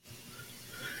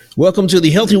Welcome to the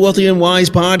Healthy, Wealthy, and Wise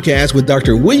podcast with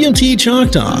Dr. William T.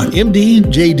 Choctaw, MD,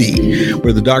 JD,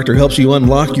 where the doctor helps you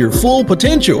unlock your full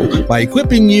potential by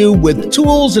equipping you with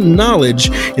tools and knowledge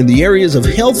in the areas of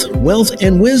health, wealth,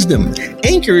 and wisdom,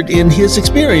 anchored in his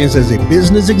experience as a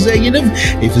business executive,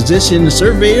 a physician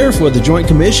surveyor for the Joint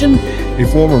Commission, a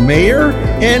former mayor,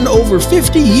 and over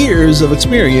 50 years of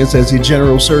experience as a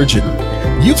general surgeon.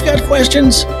 You've got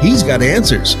questions, he's got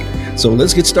answers. So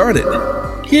let's get started.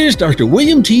 Here's Dr.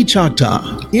 William T. Choctaw,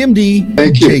 MD,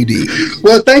 thank you. JD.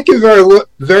 Well, thank you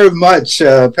very much,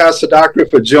 Pastor Dockery,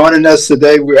 for joining us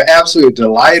today. We're absolutely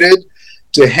delighted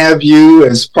to have you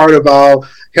as part of our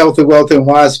Healthy, Wealth, and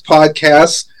Wise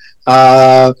podcast.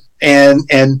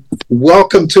 And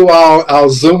welcome to our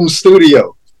Zoom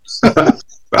studio.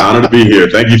 Honored to be here.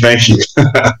 Thank you.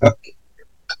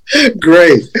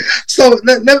 Great. So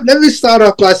let me start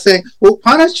off by saying, well,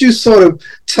 why don't you sort of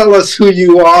tell us who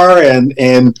you are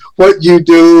and what you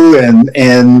do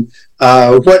and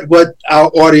what our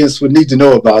audience would need to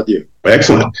know about you.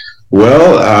 Excellent.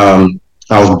 Well,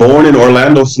 I was born in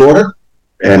Orlando, Florida,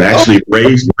 and actually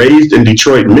raised in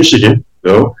Detroit, Michigan,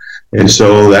 though. And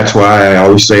so that's why I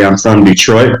always say I'm from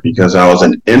Detroit, because I was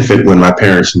an infant when my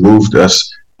parents moved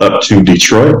us up to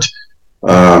Detroit.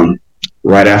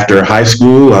 Right after high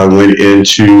school, I went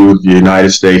into the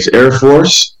United States Air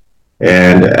Force,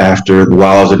 and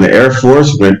while I was in the Air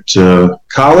Force, went to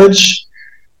college,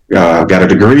 got a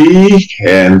degree,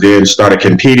 and then started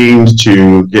competing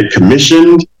to get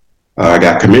commissioned.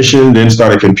 Got commissioned, then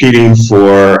started competing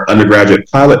for undergraduate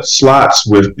pilot slots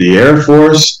with the Air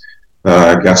Force.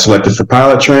 Got selected for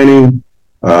pilot training.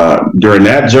 During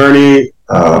that journey,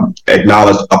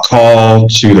 acknowledged a call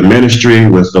to the ministry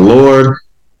with the Lord.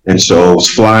 And so I was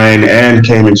flying and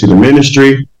came into the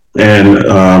ministry, and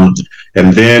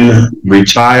then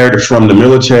retired from the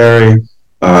military.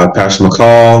 Pastor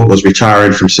McCall was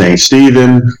retiring from St.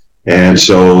 Stephen. And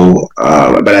so,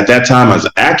 but at that time I was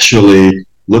actually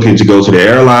looking to go to the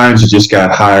airlines. I just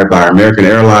got hired by American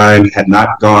Airlines, had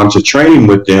not gone to training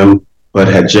with them, but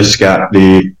had just got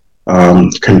the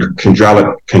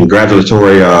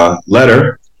congratulatory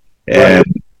letter. And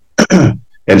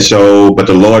And so, but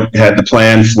the Lord had the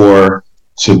plan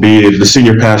to be the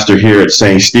senior pastor here at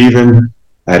St. Stephen.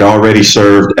 I had already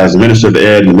served as minister of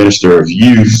ed and minister of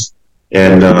youth,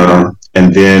 and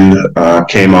then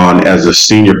came on as a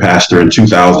senior pastor in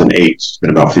 2008. It's been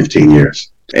about 15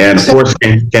 years. And of course,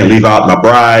 can't leave out my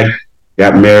bride.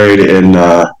 Got married in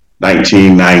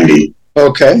 1990.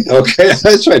 Okay,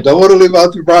 that's right. Don't want to leave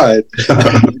out the bride.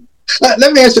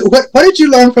 Let me ask you, what did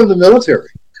you learn from the military?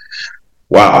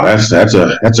 Wow, that's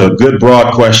a good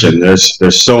broad question.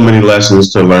 There's so many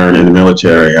lessons to learn in the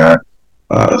military.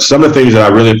 Some of the things that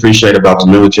I really appreciate about the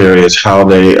military is how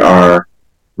they are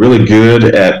really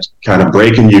good at kind of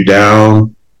breaking you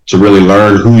down to really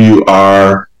learn who you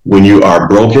are when you are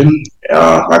broken.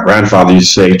 My grandfather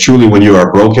used to say, truly when you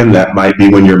are broken, that might be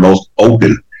when you're most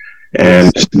open.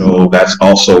 And so that's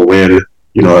also when,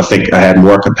 I think I had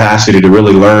more capacity to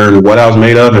really learn what I was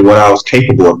made of and what I was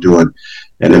capable of doing.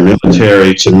 And the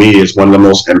military, to me, is one of the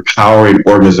most empowering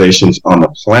organizations on the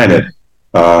planet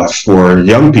for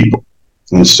young people.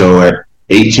 And so at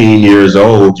 18 years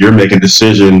old, you're making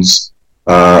decisions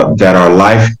that are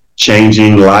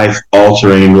life-changing,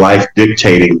 life-altering,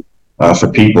 life-dictating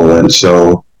for people. And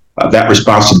so that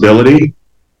responsibility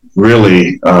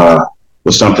really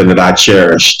was something that I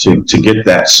cherished to get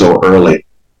that so early.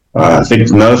 I think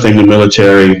another thing the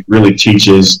military really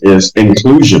teaches is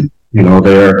inclusion.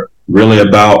 They're really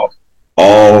about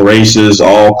all races,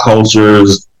 all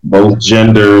cultures, both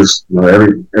genders,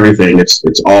 everything. It's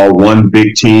all one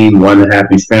big team, one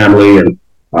happy family, and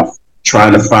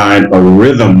trying to find a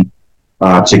rhythm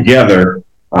together,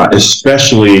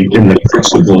 especially in the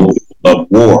crucible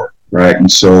of war, right? And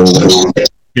so when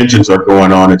tensions are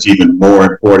going on, it's even more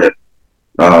important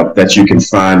that you can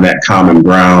find that common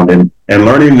ground and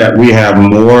learning that we have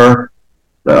more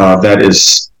that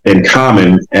is in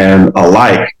common and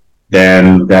alike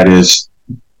than that is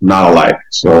not alike.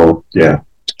 So, yeah.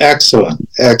 Excellent.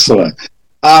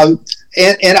 And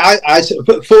I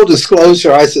full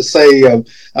disclosure, I should say,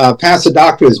 Pastor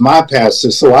Dockery is my pastor,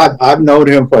 so I've known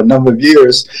him for a number of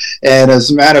years. And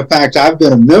as a matter of fact, I've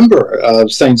been a member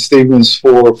of St. Stephen's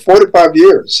for 45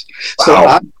 years. Wow. So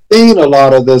I've seen a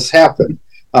lot of this happen.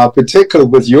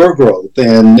 Particularly with your growth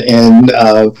and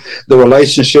the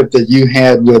relationship that you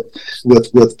had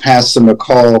with Pastor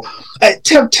McCall.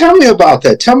 Tell me about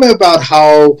that. Tell me about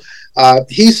how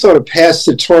he sort of passed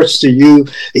the torch to you.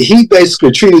 He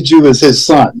basically treated you as his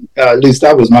son. At least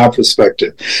that was my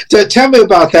perspective. So tell me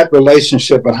about that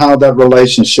relationship and how that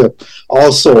relationship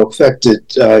also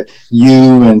affected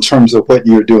you in terms of what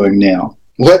you're doing now.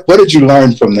 What did you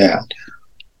learn from that?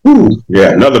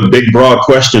 Yeah, another big, broad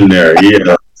question there.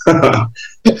 Yeah.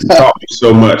 You taught me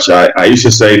so much. I used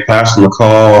to say Pastor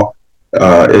McCall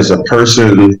is a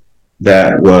person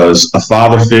that was a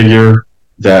father figure,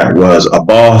 that was a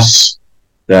boss,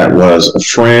 that was a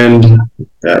friend,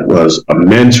 that was a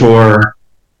mentor.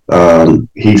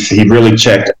 He really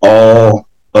checked all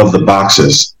of the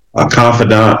boxes. A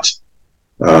confidant.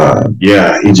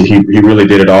 He really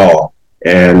did it all.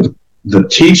 And the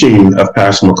teaching of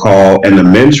Pastor McCall and the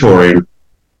mentoring,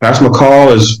 Pastor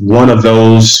McCall is one of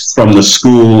those from the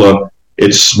school of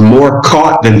it's more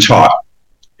caught than taught.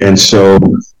 And so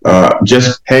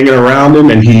just hanging around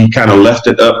him, and he kind of left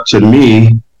it up to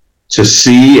me to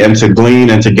see and to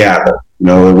glean and to gather. You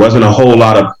know, it wasn't a whole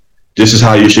lot of this is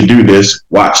how you should do this,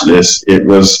 watch this. It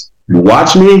was you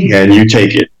watch me and you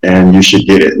take it and you should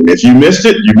get it. And if you missed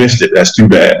it, you missed it. That's too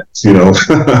bad, you know.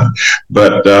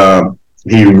 But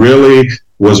he really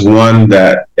was one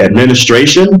that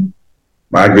administration,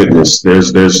 my goodness,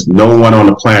 there's no one on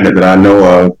the planet that I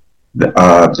know of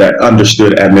that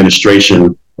understood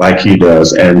administration like he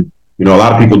does. And, you know, a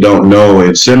lot of people don't know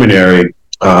in seminary,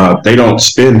 they don't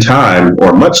spend time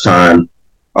or much time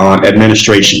on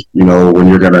administration. You know, when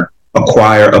you're going to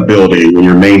acquire a building, when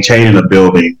you're maintaining a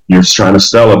building, you're trying to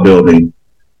sell a building,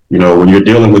 you know, when you're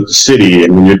dealing with the city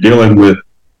and when you're dealing with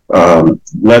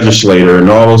legislator and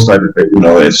all those type of things, you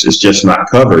know, it's just not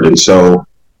covered. And so,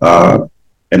 and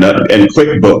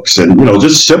QuickBooks and, you know,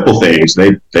 just simple things,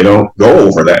 they don't go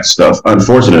over that stuff,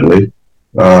 unfortunately.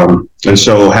 And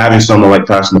so having someone like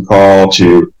Pastor McCall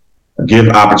to give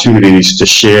opportunities to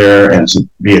share and to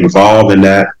be involved in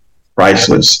that,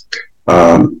 priceless.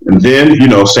 And then, you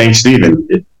know, St. Stephen,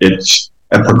 it's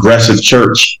a progressive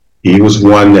church. He was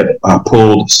one that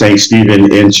pulled St.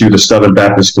 Stephen into the Southern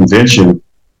Baptist Convention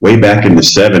way back in the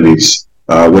 70s,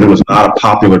 when it was not a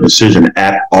popular decision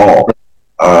at all.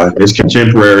 His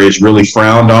contemporaries really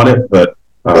frowned on it, but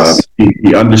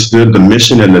he understood the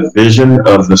mission and the vision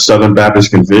of the Southern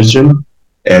Baptist Convention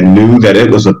and knew that it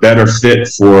was a better fit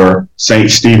for St.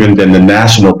 Stephen than the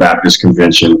National Baptist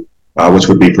Convention, which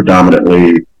would be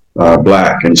predominantly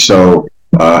Black. And so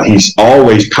he's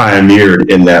always pioneered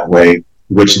in that way,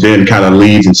 which then kind of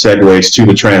leads and segues to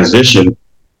the transition.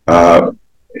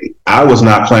 I was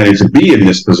not planning to be in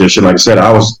this position. Like I said,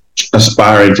 I was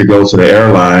aspiring to go to the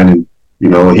airline, and, you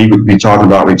know, he would be talking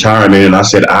about retirement. And I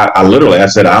said, I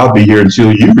said, I'll be here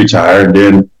until you retire. And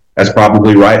then that's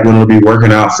probably right when it'll be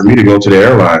working out for me to go to the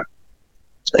airline.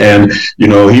 And, you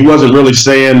know, he wasn't really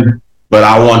saying, but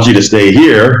I want you to stay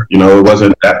here. You know, it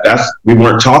wasn't we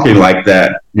weren't talking like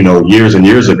that, you know, years and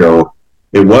years ago.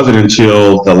 It wasn't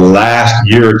until the last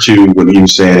year or two when he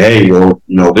was saying, hey, well,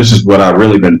 you know, this is what I've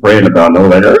really been praying about. No,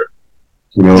 like,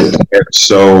 you know,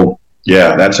 so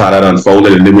yeah, that's how that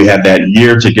unfolded. And then we had that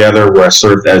year together where I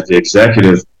served as the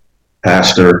executive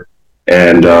pastor.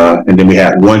 And then we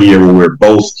had 1 year where we were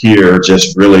both here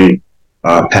just really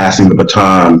passing the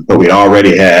baton. But we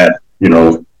already had, you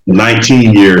know,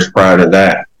 19 years prior to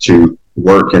that to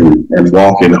work and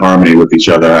walk in harmony with each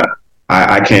other.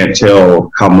 I can't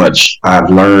tell how much I've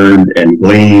learned and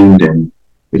gleaned and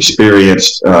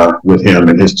experienced with him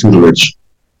and his tutelage.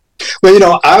 Well, you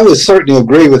know, I would certainly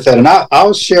agree with that. And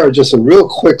I'll share just a real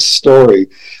quick story.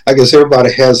 I guess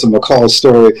everybody has a McCall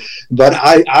story, but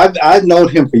I've known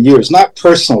him for years, not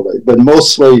personally, but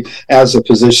mostly as a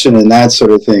physician and that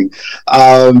sort of thing.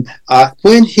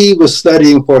 When he was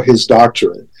studying for his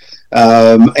doctorate,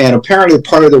 and apparently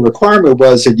part of the requirement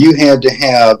was that you had to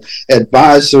have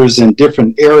advisors in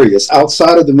different areas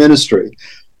outside of the ministry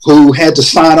who had to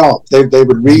sign off. They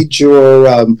would read your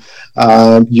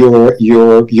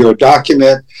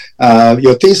document,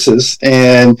 your thesis,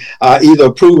 and either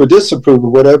approve or disapprove or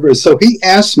whatever. So he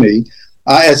asked me,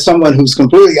 as someone who's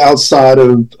completely outside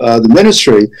of the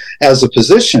ministry as a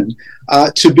physician,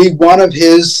 to be one of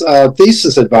his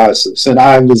thesis advisors. And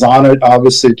I was honored,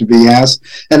 obviously, to be asked.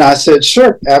 And I said,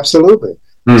 sure, absolutely.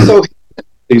 So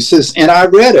thesis, and I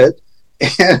read it.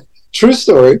 And true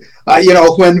story, you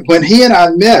know, when he and I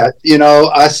met, you know,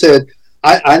 I said,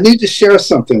 I need to share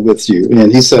something with you.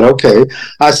 And he said, okay.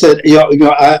 I said, you know,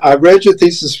 I read your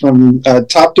thesis from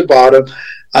top to bottom.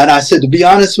 And I said, to be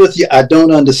honest with you, I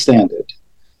don't understand it.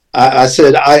 I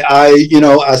said,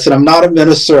 I'm not a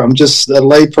minister. I'm just a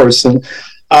lay person.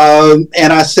 And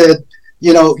I said,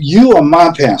 you know, you are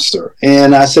my pastor.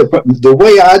 And I said, but the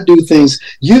way I do things,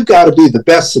 you've got to be the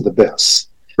best of the best.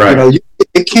 Right.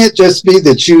 It can't just be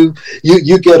that you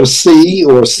get a C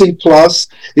or a C plus.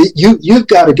 You've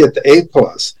got to get the A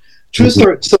plus. True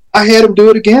story. So I had him do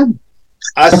it again.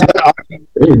 I said,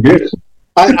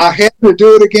 I had to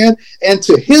do it again. And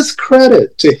to his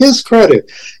credit,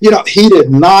 he did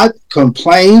not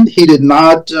complain. He did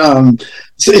not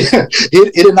he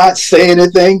did not say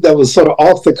anything that was sort of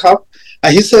off the cuff.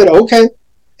 He said, okay.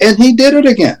 And he did it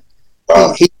again.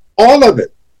 Wow. All of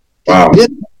it. Wow.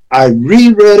 I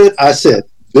reread it. I said,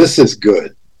 this is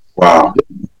good. Wow.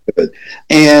 Good.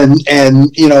 And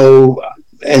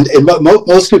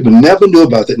most people never knew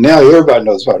about it. Now everybody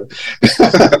knows about it.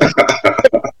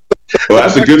 Well,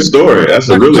 that's a good story. That's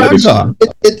a really good story.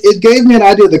 It gave me an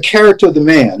idea of the character of the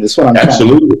man, is what I'm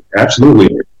Absolutely.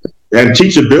 And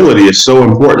teachability is so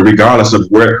important regardless of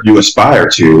where you aspire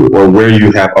to or where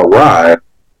you have arrived.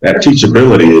 That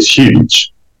teachability is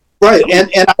huge. Right.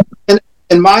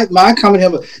 And my comment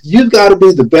here, you've got to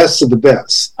be the best of the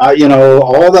best.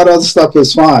 All that other stuff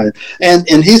is fine. And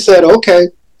he said, okay.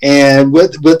 And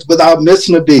without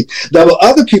missing a beat, there were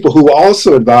other people who were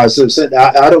also advisors. And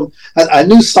I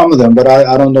knew some of them, but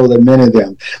I don't know that many of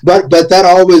them. But that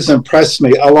always impressed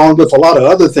me, along with a lot of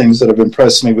other things that have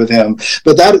impressed me with him.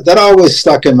 But that always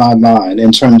stuck in my mind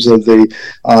in terms of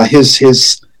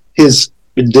his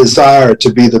desire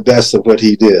to be the best of what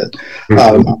he did.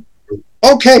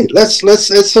 Okay, let's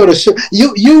sort of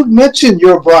you mentioned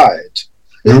your bride.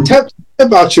 Tell me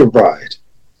about your bride.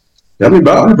 Tell me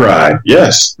about my bride.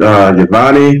 Yes,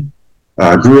 Yvonne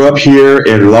grew up here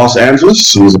in Los Angeles.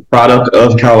 She was a product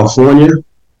of California,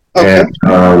 and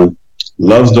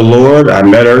loves the Lord. I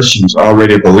met her. She was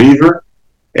already a believer,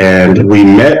 and we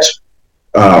met.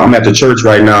 I'm at the church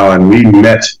right now, and we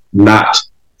met not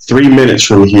 3 minutes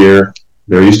from here.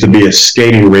 There used to be a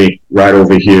skating rink right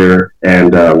over here,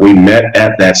 and we met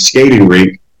at that skating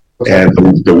rink. And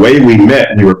the way we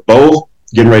met, we were both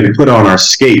getting ready to put on our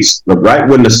skates, but right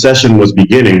when the session was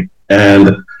beginning,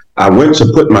 and I went to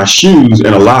put my shoes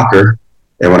in a locker,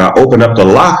 and when I opened up the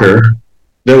locker,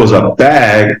 there was a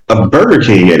bag of Burger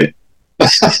King in it.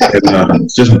 And,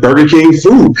 just Burger King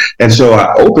food. And so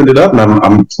I opened it up, and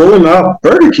I'm pulling out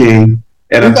Burger King,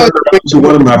 and I turned around to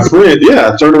one of my friends.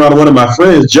 Yeah, I turned around to one of my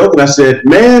friends, joking. I said,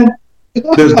 "Man,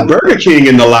 there's Burger King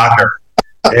in the locker."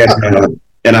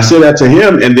 And I said that to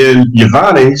him, and then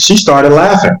Yvonne, she started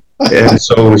laughing. And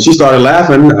so when she started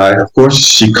laughing, of course,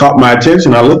 she caught my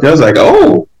attention. I looked, I was like,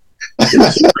 oh, she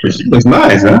looks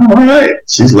nice. Huh? All right.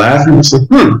 She's laughing. I said,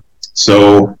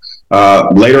 So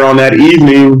later on that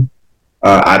evening,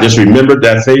 I just remembered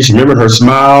that face. Remembered her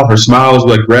smile. Her smile is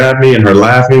what grabbed me, and her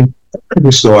laughing.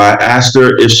 So I asked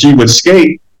her if she would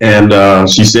skate, and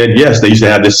she said yes. They used to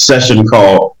have this session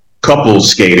called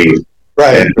couples skating.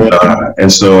 Right.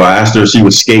 And so I asked her if she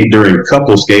would skate during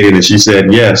couple skating, and she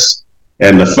said yes.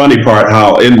 And the funny part,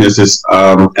 how in this is,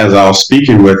 as I was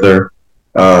speaking with her,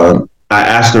 I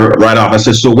asked her right off, I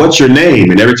said, so what's your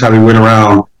name? And every time we went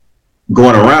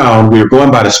going around, we were going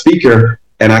by the speaker,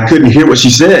 and I couldn't hear what she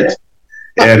said.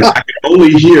 And I could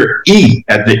only hear E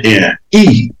at the end,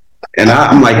 E. And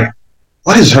I'm like,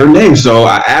 what is her name? So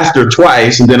I asked her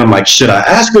twice, and then I'm like, should I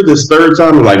ask her this third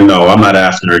time? I'm like, no, I'm not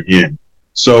asking her again.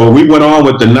 So we went on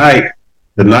with the night.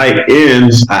 The night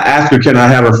ends. I asked her, can I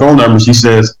have her phone number? She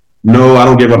says, no, I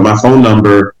don't give up my phone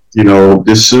number,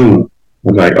 this soon.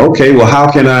 I'm like, okay, well,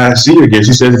 how can I see you again?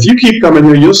 She says, if you keep coming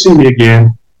here, you'll see me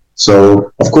again.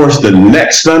 So, of course, the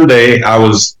next Sunday, I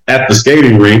was at the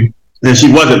skating rink, and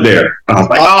she wasn't there. I was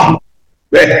like, oh,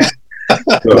 man.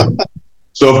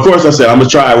 So, of course, I said, I'm going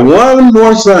to try one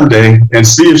more Sunday and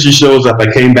see if she shows up.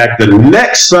 I came back the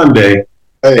next Sunday,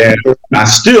 and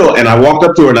I walked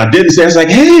up to her, and I didn't say, I was like,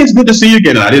 hey, it's good to see you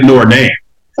again. And I didn't know her name.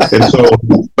 And so,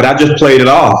 but I just played it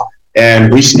off,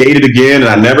 and we skated again, and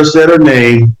I never said her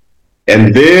name.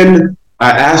 And then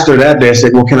I asked her that day, I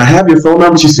said, well, can I have your phone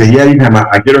number? She said, yeah, you can have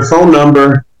I get her phone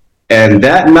number. And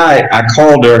that night I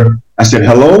called her. I said,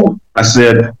 hello. I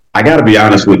said, I got to be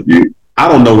honest with you. I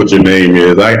don't know what your name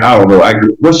is. I don't know.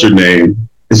 What's your name?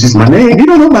 And she's, my name? You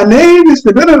don't know my name? I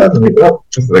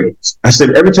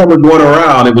said, every time we're going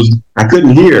around, I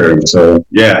couldn't hear. And so,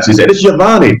 yeah, she said, it's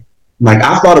Yvonne. Like,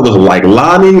 I thought it was like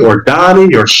Lonnie or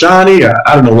Donnie or Shani.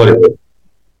 I don't know what it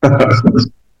was.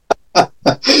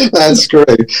 That's great.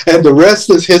 And the rest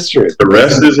is history. The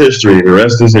rest is history.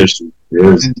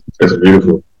 It's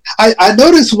beautiful. I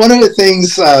noticed one of the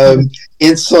things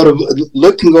in sort of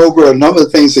looking over a number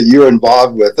of things that you're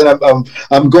involved with, and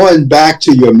I'm going back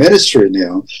to your ministry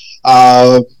now.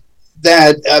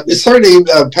 that certainly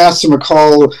Pastor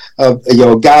McCall,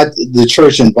 got the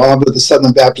church involved with the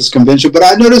Southern Baptist Convention, but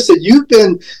I noticed that you've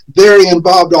been very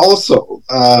involved also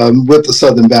with the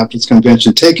Southern Baptist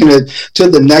Convention, taking it to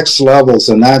the next levels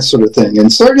and that sort of thing.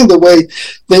 And certainly the way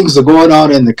things are going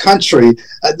on in the country,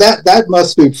 that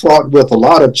must be fraught with a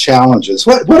lot of challenges.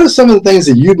 What are some of the things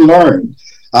that you've learned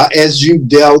as you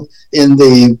dealt in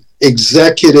the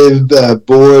executive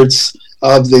boards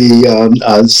of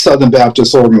the Southern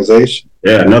Baptist organization?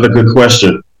 Yeah, another good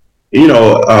question.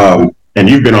 And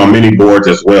you've been on many boards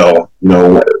as well.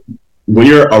 When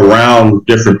you're around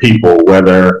different people,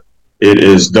 whether it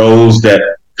is those that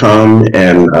come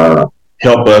and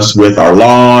help us with our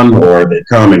lawn, or they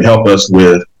come and help us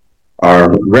with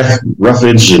our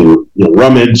roughage and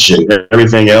rummage and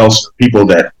everything else, people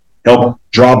that help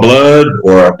draw blood,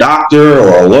 or a doctor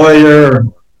or a lawyer,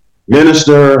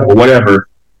 minister, or whatever,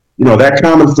 that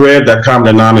common thread, that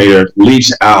common denominator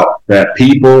leaps out that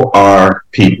people are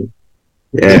people.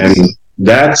 And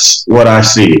that's what I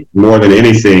see more than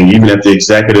anything, even at the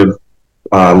executive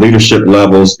leadership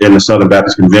levels in the Southern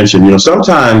Baptist Convention.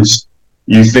 Sometimes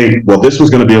you think, well, this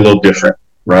was going to be a little different,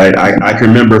 right? I can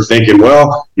remember thinking,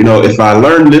 well, if I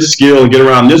learn this skill and get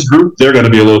around this group, they're going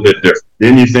to be a little bit different.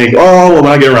 Then you think, oh, when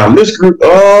I get around this group,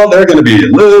 they're going to be a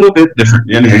little bit different.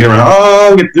 Then you get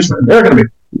around, get this one, they're going to be.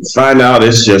 Find out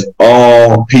it's just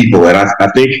all people. And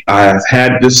I think I've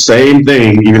had this same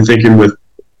thing, even thinking with,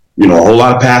 a whole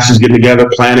lot of pastors getting together,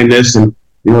 planning this. And,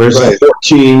 there's right.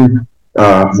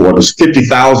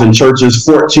 50,000 churches,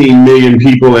 14 million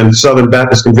people in Southern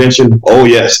Baptist Convention. Oh,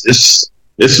 yes, this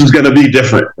is going to be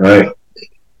different, right?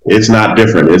 It's not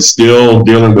different. It's still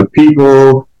dealing with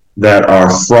people that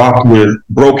are fraught with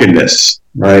brokenness,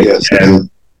 right? Yes.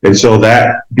 And so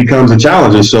that becomes a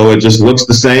challenge. And so it just looks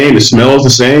the same. It smells the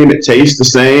same. It tastes the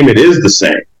same. It is the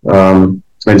same.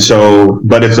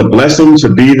 But it's a blessing to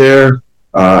be there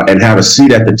and have a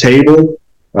seat at the table,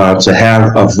 to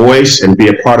have a voice and be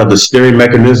a part of the steering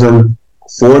mechanism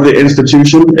for the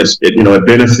institution. It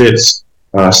benefits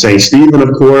St. Stephen,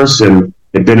 of course, and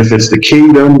it benefits the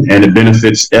kingdom, and it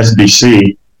benefits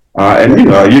SBC.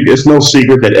 It's no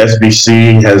secret that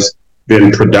SBC has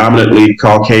been predominantly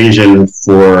Caucasian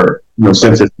for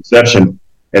since its inception,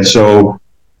 and so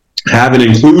having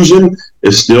inclusion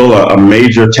is still a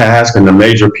major task and a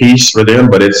major piece for them.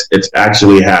 But it's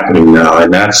actually happening now,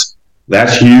 and that's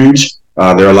huge.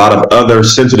 There are a lot of other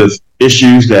sensitive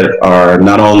issues that are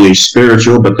not only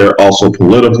spiritual, but they're also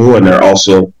political, and they're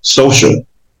also social.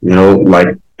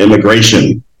 Like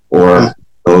immigration, or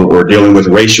dealing with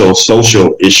racial,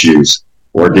 social issues,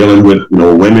 or dealing with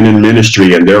women in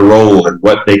ministry and their role and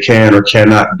what they can or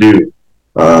cannot do.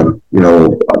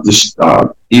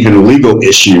 Even legal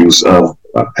issues of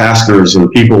pastors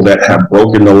and people that have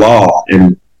broken the law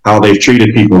and how they've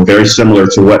treated people, very similar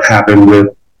to what happened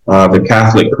with the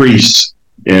Catholic priests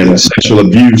and sexual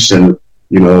abuse and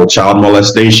child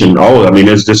molestation.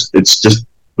 It's just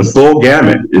the full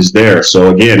gamut is there. So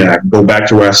again, I go back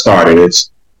to where I started.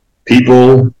 It's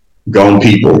people gone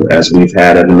people, as we've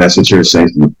had at the message here,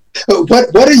 St.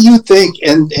 What do you think,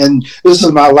 and this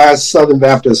is my last Southern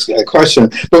Baptist question,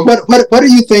 but what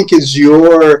do you think is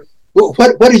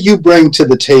what do you bring to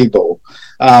the table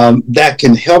that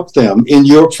can help them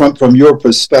from your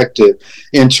perspective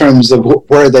in terms of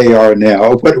where they are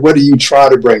now? What do you try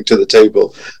to bring to the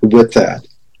table with that?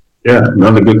 Yeah,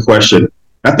 another good question.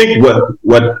 I think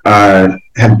what I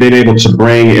have been able to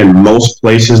bring in most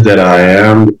places that I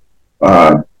am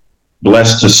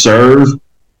blessed to serve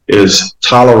is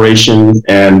toleration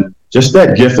and just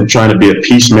that gift of trying to be a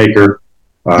peacemaker,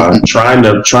 trying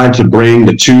to bring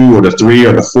the two or the three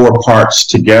or the four parts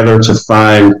together to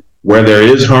find where there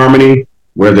is harmony,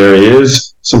 where there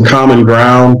is some common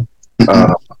ground,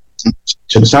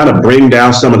 to try to bring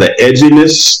down some of the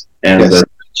edginess and the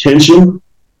tension,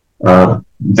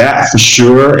 that for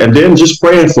sure. And then just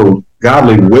praying for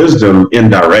godly wisdom in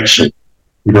direction.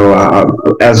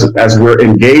 As we're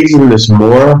engaging this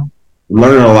more,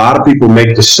 learning a lot of people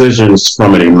make decisions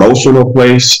from an emotional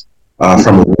place,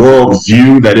 from a world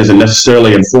view that isn't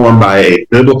necessarily informed by a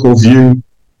biblical view,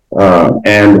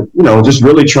 and just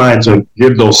really trying to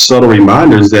give those subtle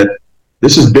reminders that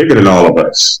this is bigger than all of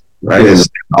us, right? Yes. And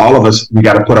all of us, we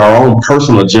got to put our own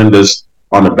personal agendas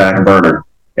on the back burner.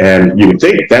 And you would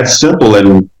think that's simple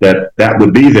and that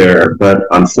would be there, but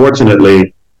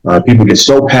unfortunately, people get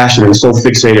so passionate and so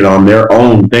fixated on their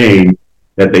own thing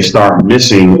that they start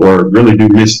missing or really do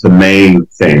miss the main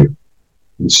thing.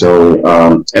 And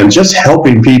so, and just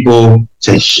helping people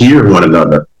to hear one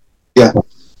another. Yeah.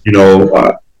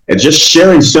 And just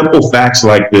sharing simple facts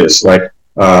like this, like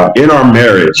in our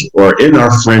marriage or in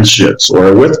our friendships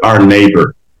or with our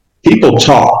neighbor, people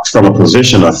talk from a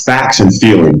position of facts and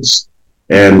feelings.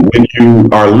 And when you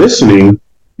are listening,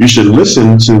 you should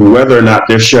listen to whether or not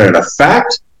they're sharing a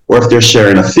fact or if they're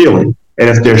sharing a feeling. And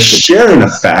if they're sharing a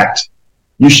fact,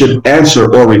 you should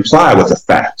answer or reply with a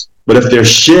fact. But if they're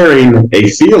sharing a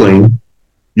feeling,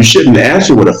 you shouldn't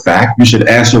answer with a fact. You should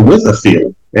answer with a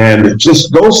feeling. And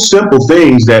just those simple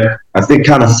things that I think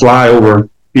kind of fly over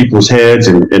people's heads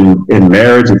in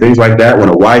marriage and things like that. When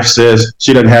a wife says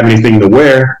she doesn't have anything to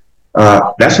wear,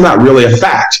 that's not really a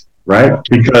fact, right?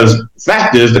 Because the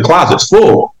fact is the closet's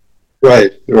full.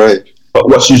 Right. But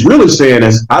what she's really saying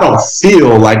is, I don't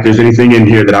feel like there's anything in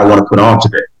here that I want to put on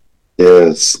today.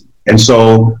 Yes. And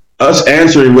so us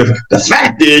answering with, the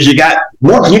fact is you got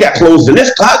clothes in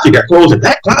this closet, you got clothes in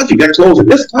that closet, you got clothes in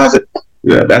this closet.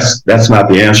 Yeah, that's not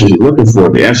the answer she's looking for.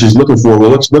 The answer she's looking for,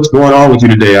 well, what's going on with you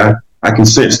today? I can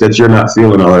sense that you're not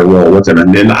feeling all right well. What's it?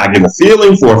 And then I give a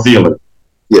feeling for a feeling.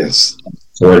 Yes.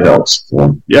 So it helps.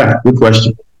 Yeah, good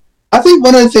question. I think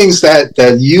one of the things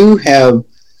that you have,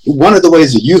 one of the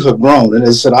ways that you have grown, and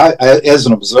as I as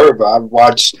an observer, I've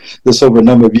watched this over a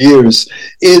number of years,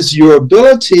 is your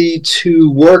ability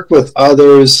to work with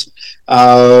others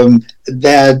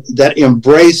that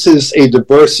embraces a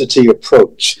diversity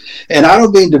approach. And I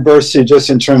don't mean diversity just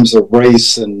in terms of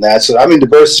race and that. So I mean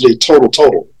diversity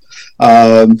total.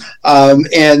 And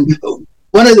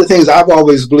one of the things I've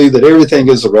always believed, that everything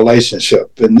is a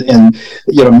relationship, and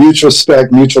mutual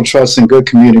respect, mutual trust, and good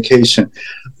communication.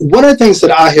 One of the things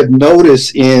that I have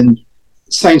noticed in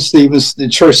St. Stephen's, the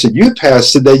church that you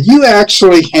pastored, that you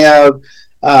actually have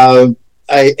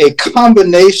a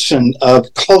combination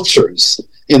of cultures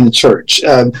in the church.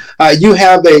 You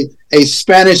have a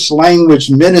Spanish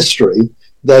language ministry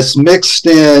that's mixed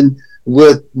in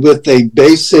with a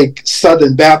basic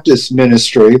Southern Baptist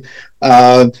ministry.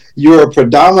 You're a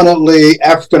predominantly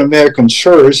African American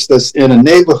church that's in a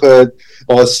neighborhood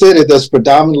or a city that's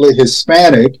predominantly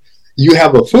Hispanic. You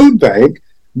have a food bank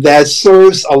that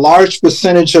serves a large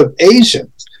percentage of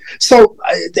Asians. So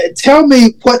tell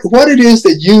me what it is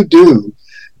that you do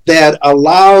that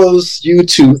allows you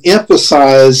to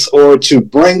emphasize or to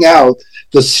bring out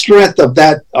the strength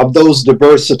of those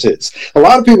diversities. A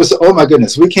lot of people say, oh my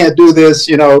goodness, we can't do this,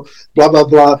 blah, blah,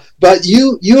 blah. But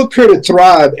you appear to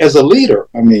thrive as a leader.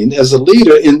 I mean, as a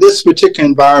leader in this particular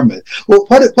environment. Well,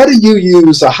 what do you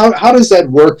use? How does that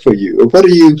work for you? What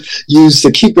do you use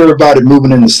to keep everybody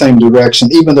moving in the same direction,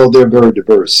 even though they're very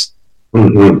diverse?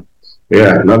 Mm-hmm.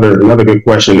 Yeah, another good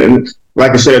question. And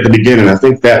like I said at the beginning, I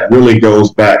think that really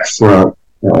goes back from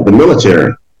the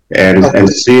military and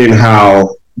seeing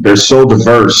how they're so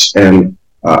diverse and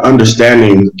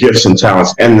understanding gifts and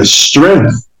talents and the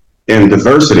strength in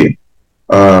diversity,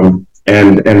 and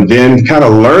then kind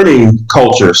of learning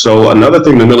culture. So another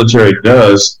thing the military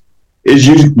does is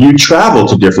you travel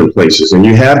to different places and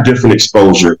you have different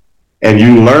exposure and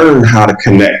you learn how to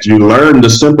connect. You learn the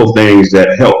simple things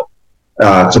that help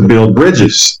to build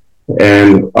bridges.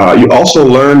 And you also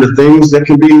learn the things that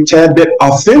can be a tad bit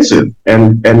offensive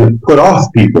and put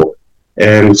off people.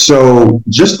 And so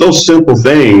just those simple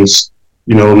things,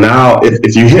 now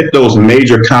if you hit those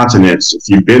major continents, if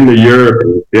you've been to Europe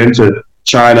and you've been to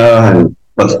China, and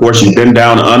of course you've been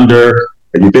down under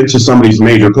and you've been to some of these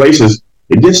major places,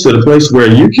 it gets to the place where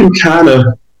you can kind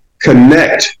of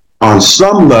connect on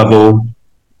some level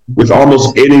with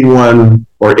almost anyone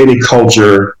or any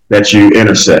culture that you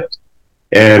intersect.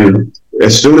 And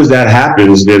as soon as that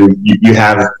happens, then you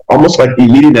have almost like you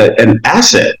need an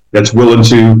asset that's willing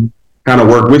to kind of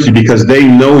work with you because they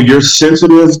know you're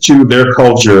sensitive to their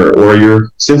culture, or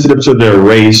you're sensitive to their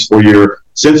race, or you're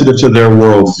sensitive to their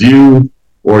worldview,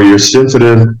 or you're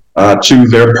sensitive to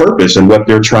their purpose and what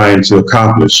they're trying to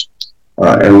accomplish.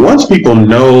 And once people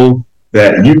know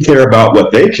that you care about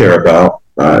what they care about,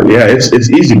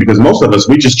 it's easy, because most of us,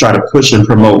 we just try to push and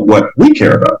promote what we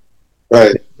care about.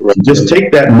 Right. Just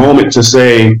take that moment to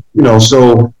say,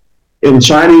 so in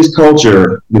Chinese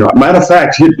culture, matter of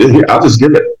fact, here, I'll just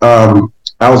give it.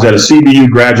 I was at a CBU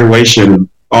graduation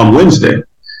on Wednesday.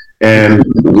 And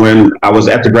when I was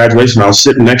at the graduation, I was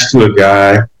sitting next to a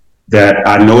guy that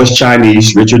I know is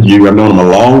Chinese, Richard Yu. I've known him a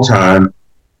long time.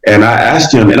 And I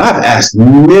asked him, and I've asked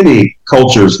many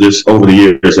cultures this over the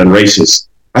years and races.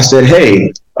 I said,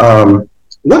 hey,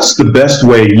 what's the best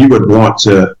way you would want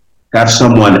to have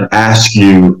someone ask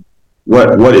you,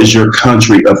 what is your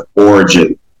country of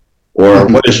origin? Or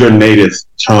what is your native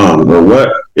tongue? Or what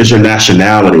is your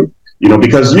nationality?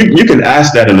 Because you can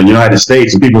ask that in the United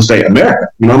States and people say, America,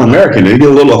 I'm American. They get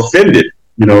a little offended,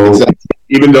 Exactly.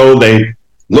 Even though they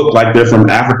look like they're from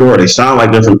Africa, or they sound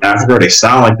like they're from Africa, or they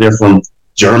sound like they're from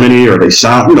Germany or they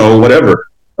sound, whatever.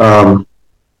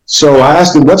 So I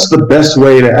asked him, what's the best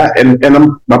way to act?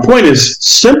 And my point is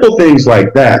simple things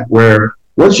like that, where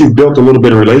once you've built a little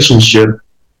bit of relationship,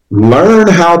 learn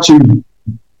how to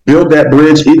build that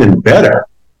bridge even better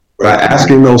by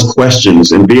asking those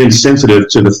questions and being sensitive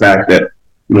to the fact that,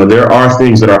 there are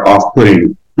things that are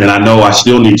off-putting. And I know I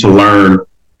still need to learn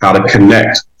how to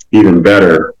connect even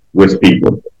better with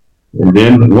people. And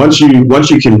then once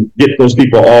you can get those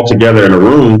people all together in a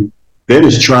room, then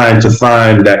it's trying to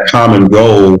find that common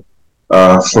goal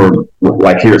for,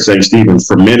 like here at St. Stephen's,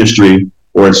 for ministry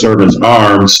or in Servant's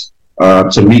Arms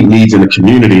to meet needs in the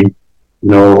community,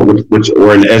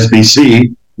 or in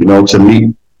SBC, to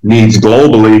meet needs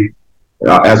globally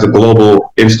as a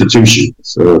global institution.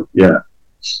 So, yeah.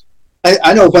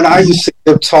 I know when I used to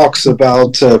give talks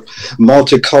about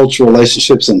multicultural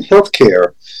relationships in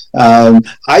healthcare,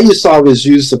 I used to always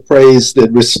use the phrase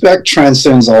that respect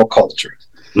transcends all culture.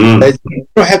 You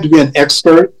don't have to be an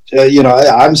expert.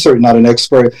 I'm certainly not an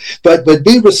expert, but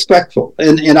be respectful.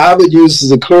 And I would use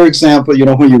as a clear example,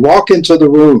 when you walk into the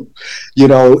room,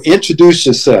 introduce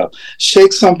yourself,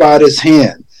 shake somebody's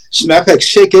hand. As a matter of fact,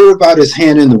 shake everybody's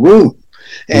hand in the room.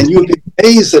 And you'll be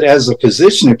amazed that as a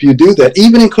physician, if you do that,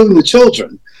 even including the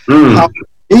children, how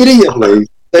immediately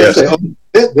they say, oh,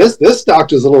 this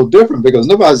doctor's a little different because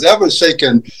nobody's ever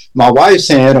shaken my wife's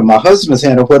hand or my husband's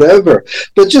hand or whatever.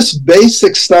 But just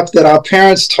basic stuff that our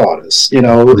parents taught us,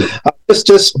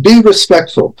 just be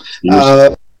respectful.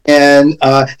 And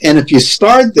if you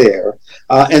start there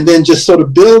and then just sort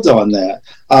of build on that.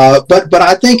 But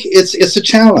I think it's a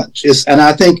challenge. And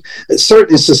I think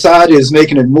certainly society is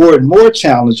making it more and more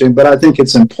challenging, but I think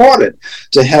it's important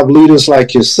to have leaders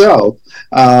like yourself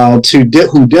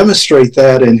who demonstrate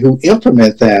that and who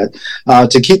implement that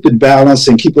to keep it balanced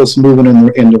and keep us moving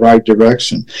in the right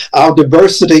direction. Our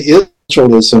diversity,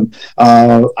 illustralism,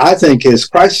 I think, is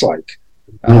Christ-like.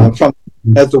 From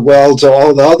at the well to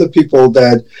all the other people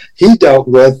that he dealt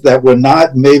with that were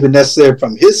not maybe necessarily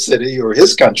from his city or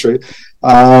his country,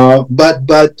 but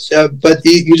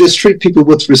you just treat people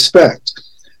with respect.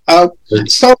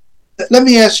 So let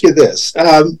me ask you this: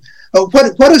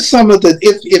 what are some of the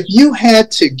if you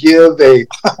had to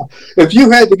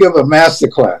give a master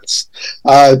class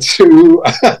to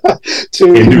I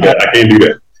can't do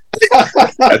that.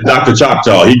 That's Dr.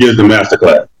 Choctaw. He gives the master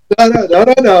class.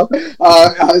 No.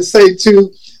 I say to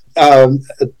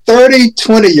 30,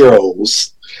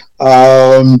 20-year-olds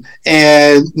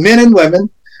and men and women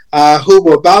who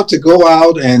were about to go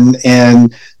out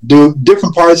and do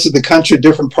different parts of the country,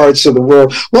 different parts of the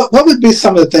world. What would be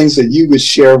some of the things that you would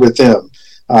share with them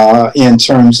in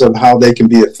terms of how they can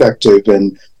be effective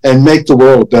and make the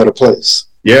world a better place?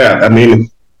 Yeah, I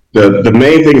mean, the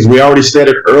main thing is we already said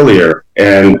it earlier,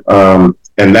 and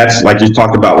that's like you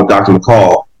talked about with Dr.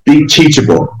 McCall. Be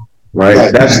teachable,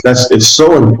 right? That's it's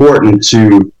so important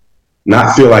to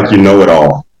not feel like you know it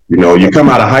all. You come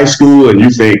out of high school and you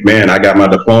think, man, I got my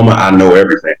diploma, I know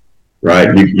everything,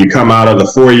 right? You come out of the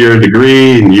 4-year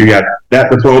degree and you got that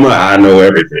diploma, I know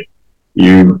everything.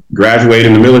 You graduate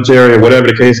in the military or whatever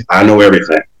the case, I know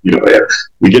everything.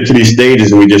 We get to these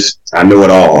stages and I know it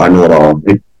all.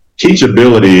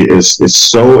 Teachability is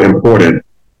so important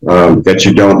that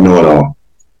you don't know it all.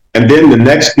 And then the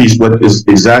next piece, what is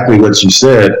exactly what you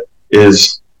said,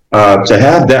 is to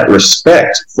have that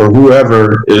respect for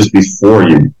whoever is before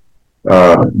you,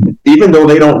 even though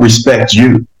they don't respect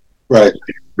you. Right.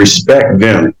 Respect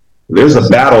them. There's a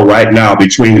battle right now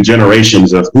between the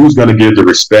generations of who's going to give the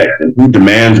respect and who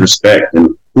demands respect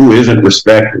and who isn't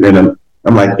respected. And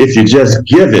I'm like, if you just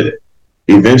give it,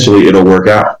 eventually it'll work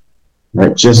out.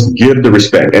 Right? Just give the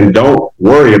respect and don't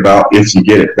worry about if you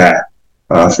get it back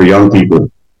for young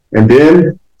people. And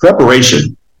then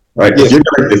preparation, right? Yeah.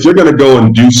 If you're going to go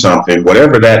and do something,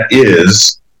 whatever that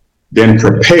is, then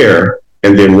prepare.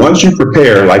 And then once you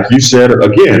prepare, like you said,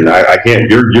 again, I can't,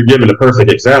 you're giving the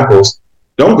perfect examples.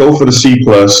 Don't go for the C+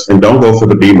 and don't go for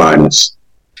the B-,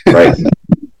 right?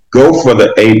 Go for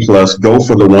the A+, go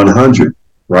for the 100,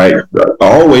 right?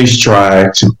 Always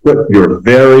try to put your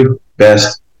very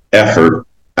best effort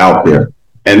out there.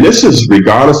 And this is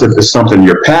regardless if it's something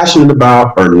you're passionate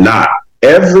about or not.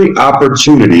 Every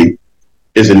opportunity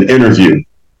is an interview.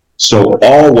 So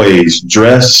always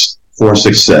dress for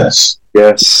success.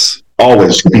 Yes.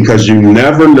 Always, because you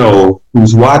never know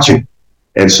who's watching.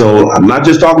 And so I'm not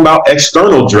just talking about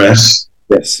external dress.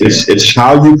 Yes. It's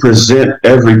how you present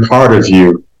every part of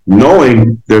you,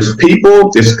 knowing there's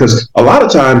people. It's because a lot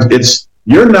of times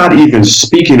you're not even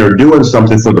speaking or doing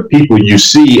something for the people you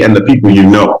see and the people you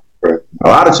know. A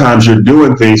lot of times you're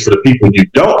doing things for the people you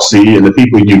don't see and the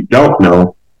people you don't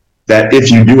know. that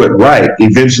if you do it right,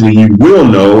 eventually you will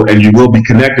know and you will be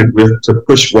connected with to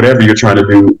push whatever you're trying to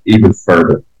do even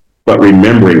further. But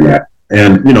remembering that.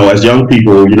 And, as young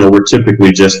people, we're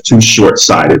typically just too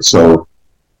short-sighted. So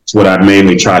it's what I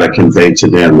mainly try to convey to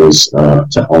them is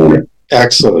to own it.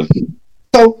 Excellent.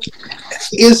 So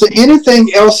is there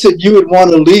anything else that you would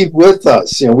want to leave with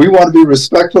us? We want to be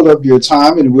respectful of your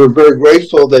time, and we're very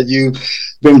grateful that you've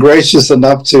been gracious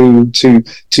enough to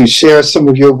share some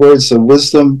of your words of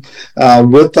wisdom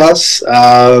with us.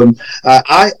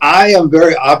 I am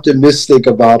very optimistic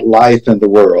about life in the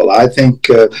world. I think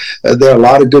there are a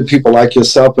lot of good people like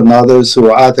yourself and others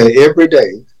who are out there every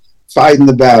day fighting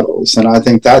the battles, and I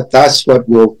think that's what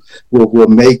will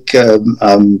make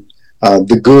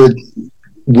the good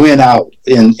win out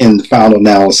in the final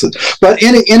analysis. But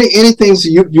any things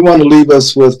you want to leave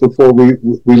us with before we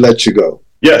let you go?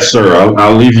 Yes, sir.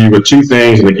 I'll leave you with two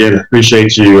things. And again,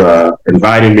 appreciate you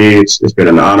inviting me. It's been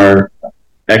an honor.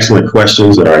 Excellent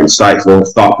questions that are insightful,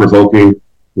 thought-provoking,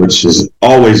 which is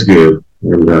always good.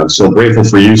 And so grateful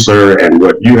for you, sir, and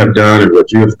what you have done and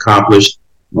what you have accomplished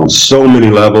on so many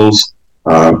levels,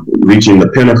 reaching the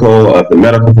pinnacle of the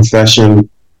medical profession,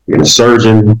 being a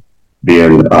surgeon,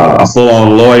 being a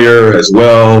full-on lawyer as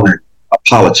well, a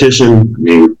politician. I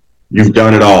mean, you've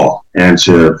done it all. And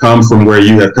to come from where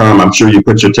you have come, I'm sure you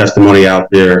put your testimony out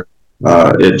there.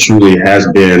 It truly has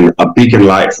been a beacon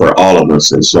light for all of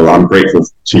us. And so I'm grateful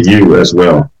to you as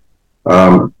well.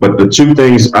 But the two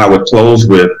things I would close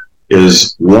with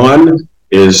is, one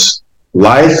is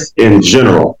life in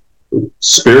general,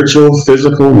 spiritual,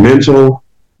 physical, mental,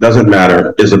 doesn't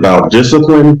matter, is about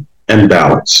discipline and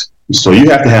balance. So you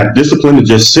have to have discipline to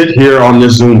just sit here on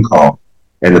this Zoom call.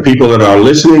 And the people that are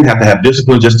listening have to have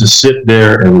discipline just to sit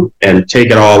there and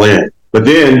take it all in. But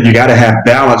then you got to have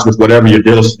balance with whatever your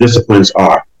disciplines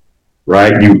are,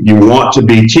 right? You want to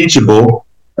be teachable,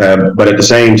 but at the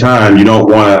same time, you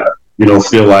don't want to,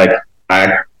 feel like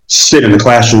I sit in the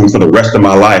classroom for the rest of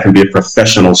my life and be a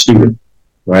professional student,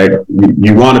 right?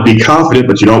 You want to be confident,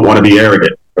 but you don't want to be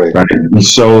arrogant, right? And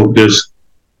so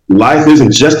life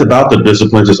isn't just about the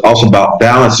disciplines. It's also about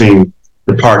balancing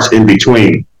the parts in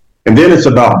between. And then it's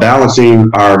about balancing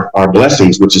our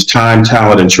blessings, which is time,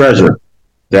 talent, and treasure.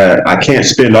 That I can't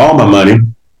spend all my money,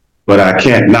 but I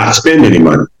can't not spend any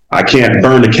money. I can't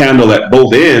burn the candle at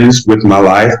both ends with my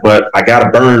life, but I got to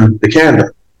burn the candle.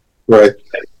 Right.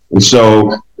 And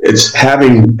so it's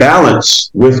having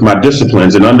balance with my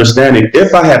disciplines and understanding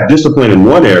if I have discipline in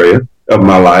one area of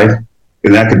my life,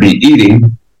 and that could be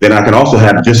eating, then I can also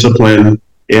have discipline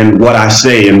in what I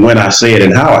say and when I say it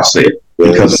and how I say it.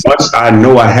 Because once I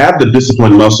know I have the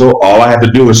discipline muscle, all I have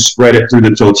to do is spread it through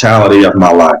the totality of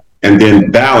my life and then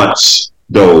balance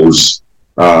those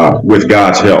with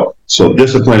God's help. So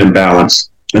discipline and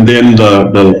balance. And then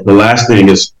the last thing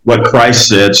is what Christ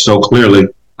said so clearly.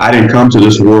 I didn't come to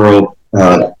this world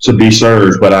to be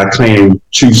served, but I came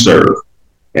to serve.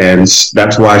 And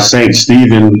that's why St.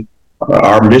 Stephen,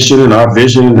 our mission and our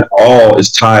vision, all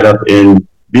is tied up in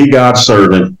be God's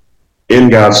servant, in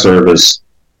God's service,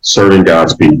 serving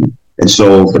God's people. And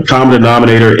so the common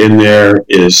denominator in there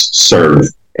is serve.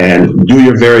 And do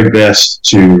your very best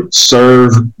to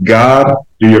serve God.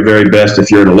 Do your very best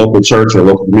if you're in a local church or a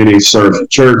local community, serve the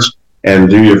church, and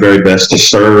do your very best to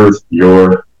serve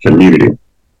your community.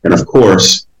 And of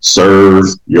course, serve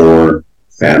your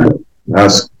family.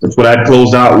 That's what I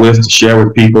closed out with, to share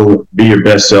with people. Be your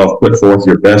best self, put forth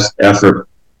your best effort.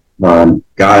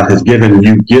 God has given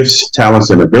you gifts, talents,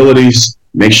 and abilities.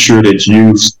 Make sure that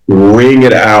you bring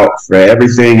it out for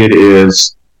everything it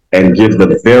is and give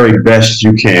the very best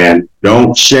you can.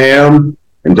 Don't sham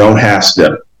and don't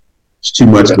half-step. There's too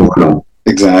much going on.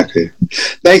 Exactly.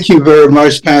 Thank you very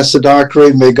much, Pastor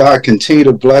Dockery. May God continue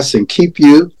to bless and keep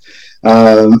you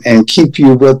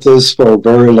with us for a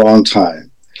very long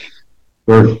time.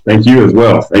 Sure. Thank you as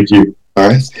well. Thank you. All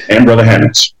right. And Brother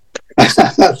Hammonds.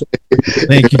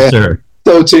 Thank you, sir.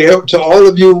 So to all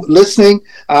of you listening,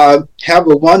 have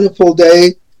a wonderful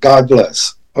day. God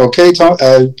bless. Okay, Tom,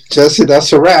 Jesse,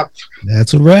 that's a wrap.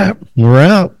 That's a wrap. We're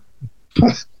out.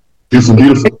 Beautiful,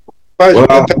 beautiful.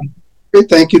 Well,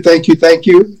 thank you.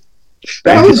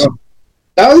 That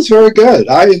was very good.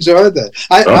 I enjoyed that.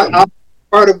 I'm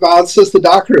part about Sister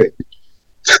Dockery.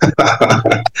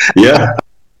 Yeah,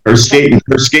 her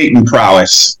skating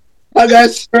prowess.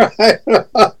 That's right. One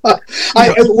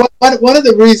of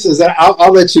the reasons that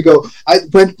I'll let you go.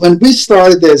 When we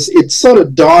started this, it sort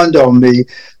of dawned on me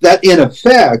that in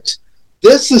effect,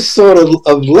 this is sort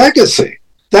of legacy.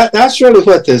 That's really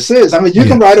what this is. I mean, you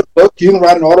can write a book, you can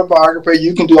write an autobiography,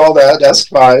 you can do all that. That's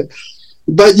fine.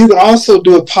 But you can also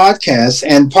do a podcast,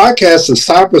 and podcast is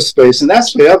cyberspace, and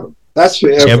that's forever. That's for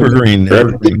Evergreen.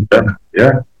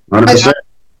 Yeah, 100%.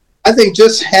 I think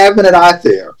just having it out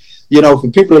there,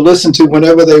 for people to listen to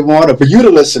whenever they want, or for you to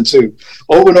listen to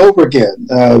over and over again,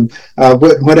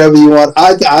 whenever you want,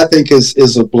 I think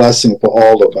is a blessing for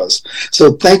all of us.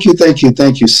 So thank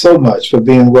you so much for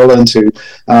being willing to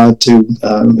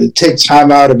take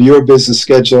time out of your business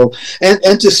schedule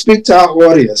and to speak to our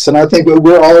audience. And I think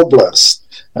we're all blessed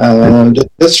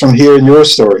just from hearing your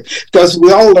story, because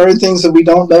we all learn things that we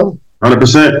don't know.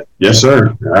 100%. Yes,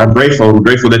 sir. I'm grateful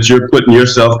that you're putting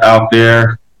yourself out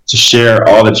there to share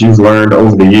all that you've learned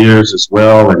over the years as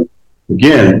well. And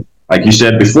again, like you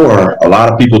said before, a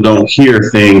lot of people don't hear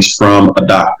things from a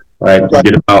doctor, right? You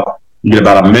get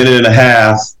about a minute and a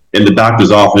half in the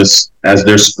doctor's office as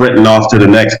they're sprinting off to the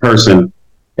next person,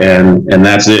 and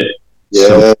that's it.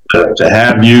 Yeah. So to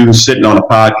have you sitting on a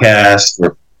podcast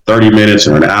for 30 minutes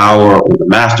or an hour, or the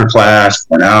master class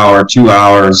for an hour, 2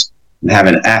 hours, and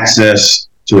having access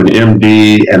to an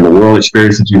MD and the world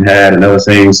experience that you had and other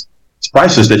things, it's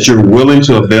priceless that you're willing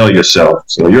to avail yourself.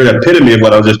 So you're the epitome of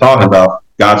what I was just talking about: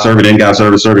 God serving in God's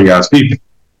service, serving God's people,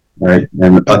 right?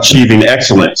 And achieving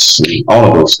excellence, all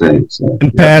of those things. So,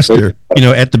 and Pastor,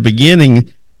 at the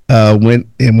beginning,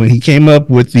 when he came up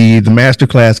with the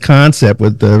masterclass concept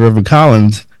with Reverend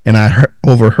Collins, and I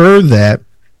overheard that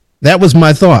was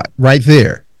my thought right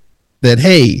there, that,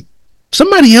 hey,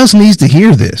 somebody else needs to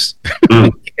hear this,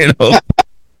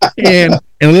 and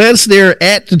unless they're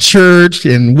at the church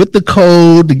and with the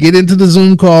code to get into the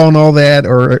Zoom call and all that,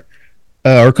 or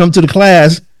come to the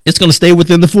class, it's going to stay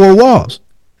within the four walls.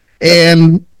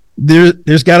 And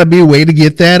there's got to be a way to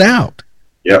get that out.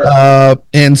 Yeah.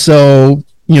 And so,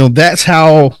 that's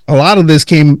how a lot of this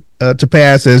came to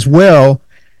pass as well.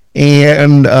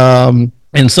 And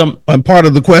some part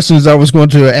of the questions I was going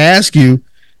to ask you,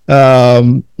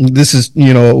 this is,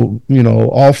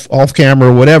 off camera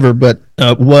or whatever, but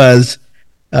was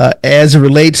as it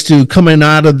relates to coming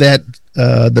out of that,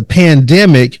 the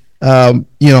pandemic,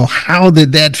 how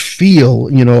did that feel?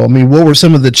 What were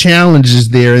some of the challenges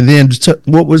there? And then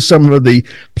what were some of the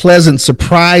pleasant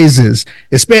surprises,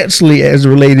 especially as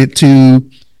related to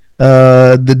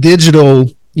the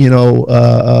digital,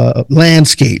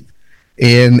 landscape,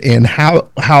 and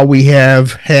how we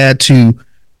have had to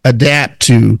adapt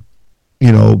to,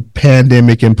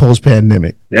 pandemic and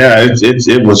post-pandemic? Yeah,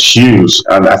 it was huge.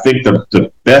 I think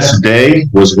the best day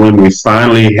was when we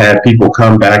finally had people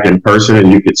come back in person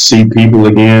and you could see people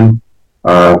again.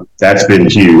 That's been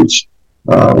huge.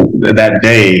 That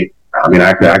day,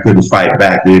 I couldn't fight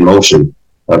back the emotion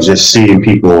of just seeing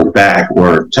people back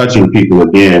or touching people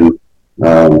again.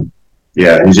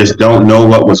 You just don't know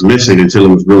what was missing until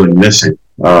it was really missing.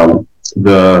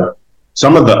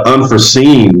 Some of the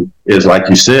unforeseen is, like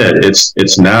you said,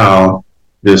 it's now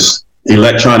this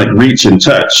electronic reach and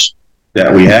touch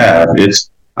that we have.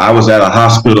 I was at a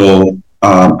hospital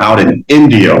out in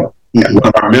India. One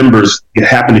of our members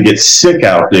happened to get sick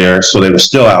out there, so they were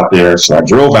still out there. So I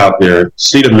drove out there,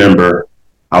 see the member.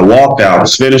 I walked out, I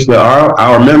was finished with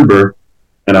our member,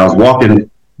 and I was walking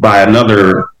by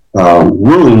another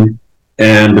room,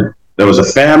 and there was a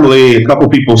family, a couple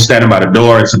people standing by the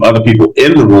door, and some other people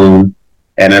in the room.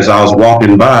 And as I was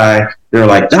walking by, they were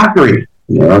like, "Dockery,"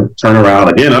 turn around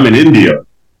again. I'm in India.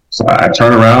 So I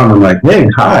turn around and I'm like, "Hey,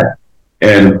 hi."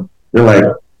 And they're like,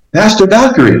 "Pastor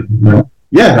Dockery."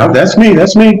 "Yeah, that's me.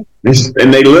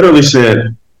 And they literally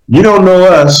said, "You don't know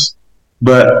us,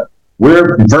 but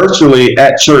we're virtually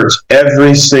at church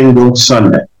every single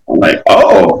Sunday." I'm like,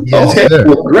 "Oh, yes, okay,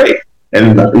 well, great."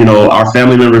 And, our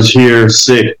family members here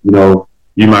sick, you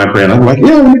mind praying? I'm like,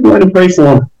 "Yeah, let me go ahead and pray for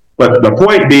them." But the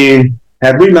point being,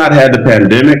 had we not had the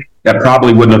pandemic, that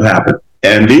probably wouldn't have happened.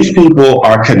 And these people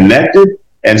are connected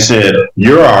and said,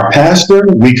 "You're our pastor.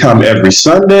 We come every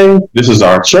Sunday. This is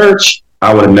our church."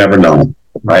 I would have never known,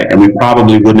 right? And we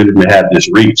probably wouldn't even have had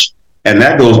this reach. And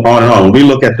that goes on and on. When we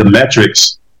look at the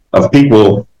metrics of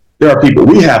people, there are people.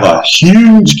 We have a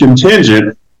huge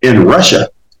contingent in Russia.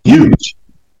 Huge.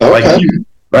 Okay. Huge,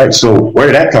 right? So where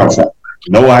did that come from?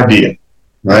 No idea.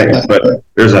 Right, but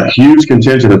there's a huge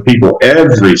contingent of people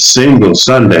every single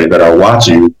Sunday that are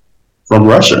watching from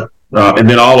Russia, and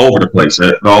then all over the place.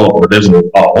 All over. There's a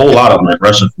whole lot of them in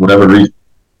Russia for whatever reason.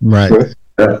 Right.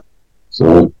 Yeah.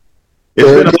 So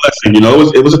it's been a blessing.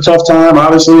 It was a tough time.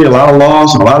 Obviously, a lot of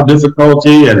loss and a lot of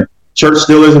difficulty, and church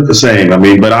still isn't the same.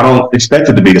 But I don't expect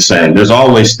it to be the same. There's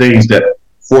always things that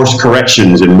force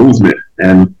corrections and movement,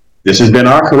 and this has been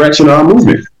our correction, our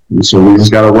movement. And so we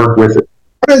just got to work with it.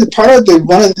 One of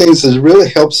the things that really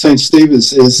helped St.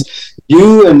 Stephen's is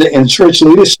you and church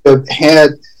leadership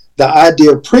had the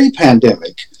idea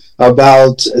pre-pandemic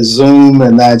about Zoom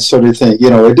and that sort of thing.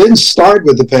 It didn't start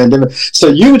with the pandemic. So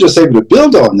you were just able to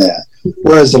build on that.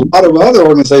 Whereas a lot of other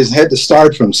organizations had to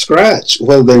start from scratch,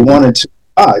 whether they wanted to,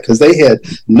 because they had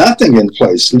nothing in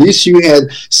place. At least you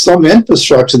had some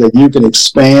infrastructure that you can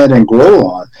expand and grow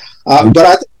on. But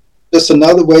I think just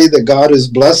another way that God has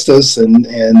blessed us, and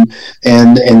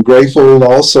grateful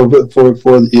also for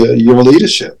your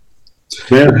leadership.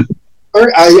 Yeah.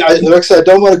 Like I said, I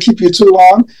don't want to keep you too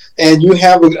long, and you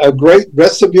have a great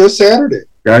rest of your Saturday.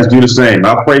 Guys, do the same.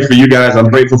 I'll pray for you guys. I'm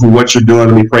grateful for what you're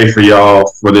doing. We pray for y'all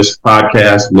for this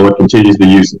podcast. Lord continues to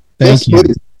use it. Thank you.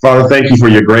 Please. Father, thank you for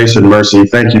your grace and mercy.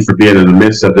 Thank you for being in the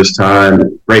midst of this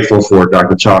time. Grateful for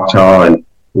Dr. Choctaw, and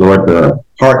Lord, the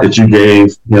heart that you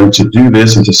gave him to do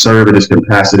this and to serve in this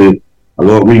capacity.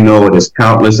 Lord, we know it is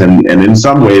countless and in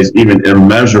some ways even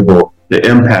immeasurable, the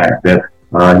impact that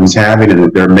he's having and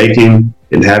that they're making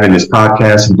in having this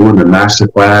podcast and doing the master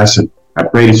class. And I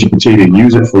pray that you continue to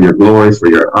use it for your glory, for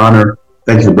your honor.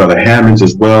 Thank you for Brother Hammonds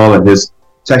as well, and his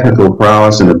technical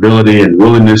prowess and ability and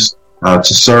willingness to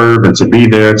serve and to be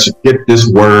there to get this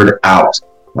word out.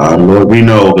 Lord, we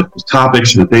know that the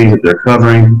topics and the things that they're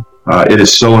covering, it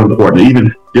is so important.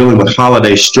 Even dealing with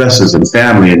holiday stresses and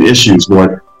family and issues,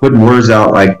 Lord, putting words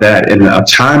out like that in a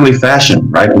timely fashion,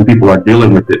 right, when people are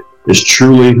dealing with it, is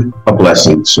truly a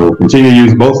blessing. So continue to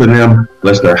use both of them,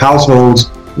 bless their households,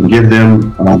 and give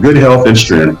them good health and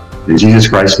strength. In Jesus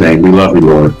Christ's name, we love you,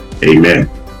 Lord. Amen.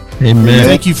 Amen.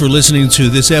 Thank you for listening to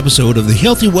this episode of the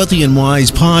Healthy, Wealthy, and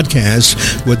Wise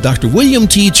podcast with Dr. William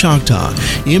T. Choctaw,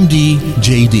 MD,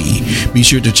 JD. Be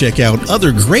sure to check out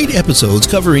other great episodes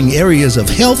covering areas of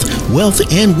health, wealth,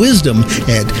 and wisdom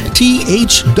at thwwp.com.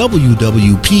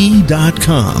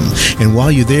 And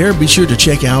while you're there, be sure to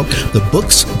check out the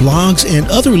books, blogs, and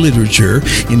other literature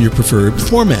in your preferred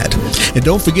format. And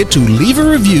don't forget to leave a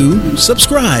review,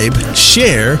 subscribe,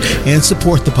 share, and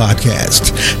support the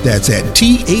podcast. That's at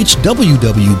thwwp.com.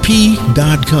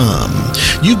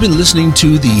 You've been listening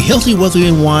to the Healthy, Wealthy,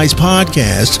 and Wise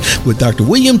podcast with Dr.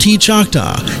 William T.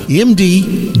 Choctaw,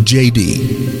 MD,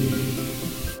 JD.